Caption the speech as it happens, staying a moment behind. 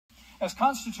As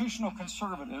constitutional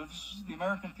conservatives, the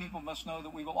American people must know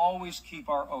that we will always keep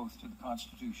our oath to the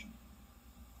Constitution,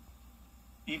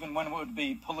 even when it would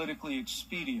be politically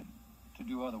expedient to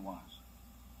do otherwise.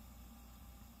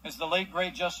 As the late,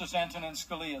 great Justice Antonin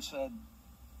Scalia said,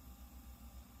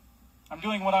 "I'm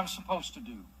doing what I'm supposed to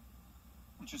do,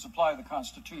 which is apply the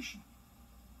Constitution,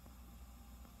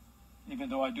 even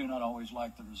though I do not always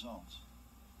like the results."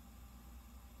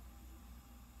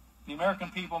 The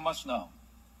American people must know,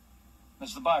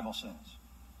 as the Bible says,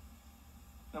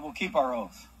 that we'll keep our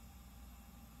oath,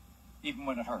 even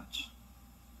when it hurts.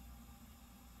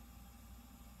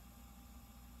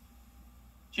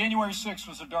 January 6th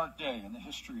was a dark day in the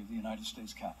history of the United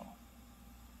States Capitol.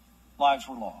 Lives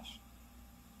were lost,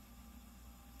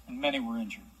 and many were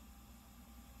injured.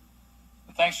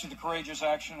 But thanks to the courageous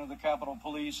action of the Capitol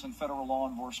Police and federal law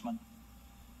enforcement,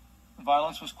 the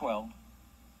violence was quelled,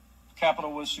 the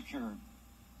Capitol was secured,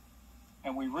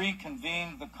 and we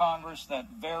reconvened the Congress that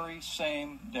very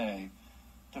same day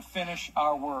to finish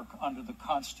our work under the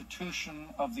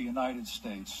Constitution of the United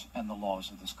States and the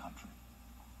laws of this country.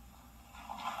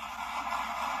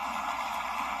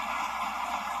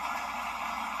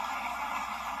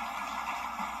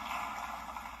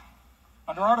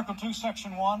 Under Article 2,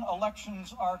 Section 1,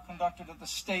 elections are conducted at the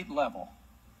state level,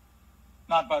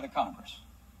 not by the Congress.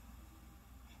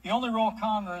 The only role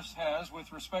Congress has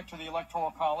with respect to the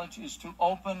Electoral College is to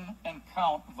open and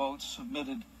count votes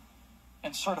submitted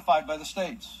and certified by the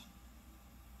states.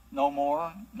 No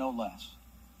more, no less.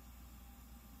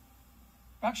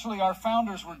 Actually, our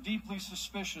founders were deeply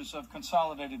suspicious of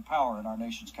consolidated power in our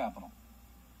nation's capital.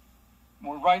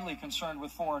 We're rightly concerned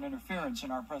with foreign interference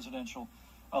in our presidential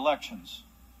elections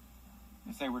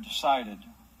if they were decided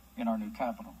in our new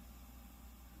capital.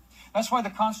 That's why the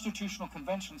Constitutional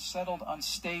Convention settled on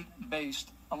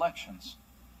state-based elections.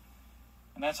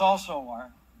 And that's also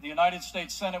why the United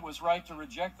States Senate was right to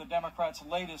reject the Democrats'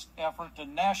 latest effort to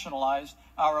nationalize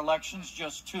our elections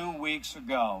just 2 weeks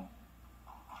ago.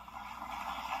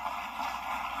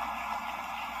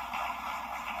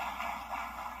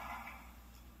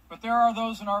 But there are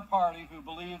those in our party who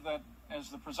believe that, as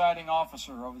the presiding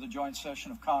officer over the joint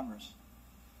session of Congress,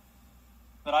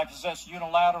 that I possess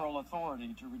unilateral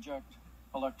authority to reject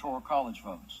Electoral College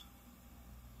votes.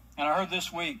 And I heard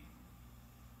this week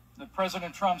that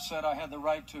President Trump said I had the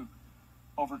right to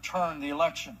overturn the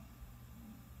election.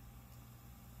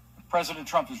 But President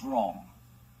Trump is wrong.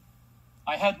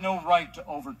 I had no right to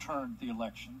overturn the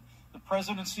election. The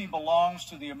presidency belongs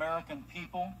to the American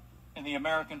people and the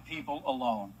American people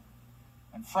alone.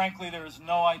 And frankly, there is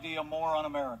no idea more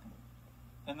un-American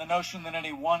than the notion that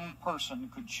any one person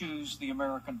could choose the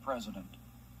American president.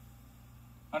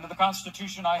 Under the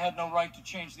Constitution, I had no right to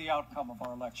change the outcome of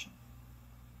our election.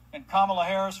 And Kamala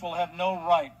Harris will have no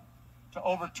right to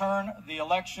overturn the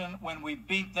election when we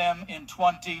beat them in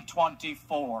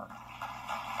 2024.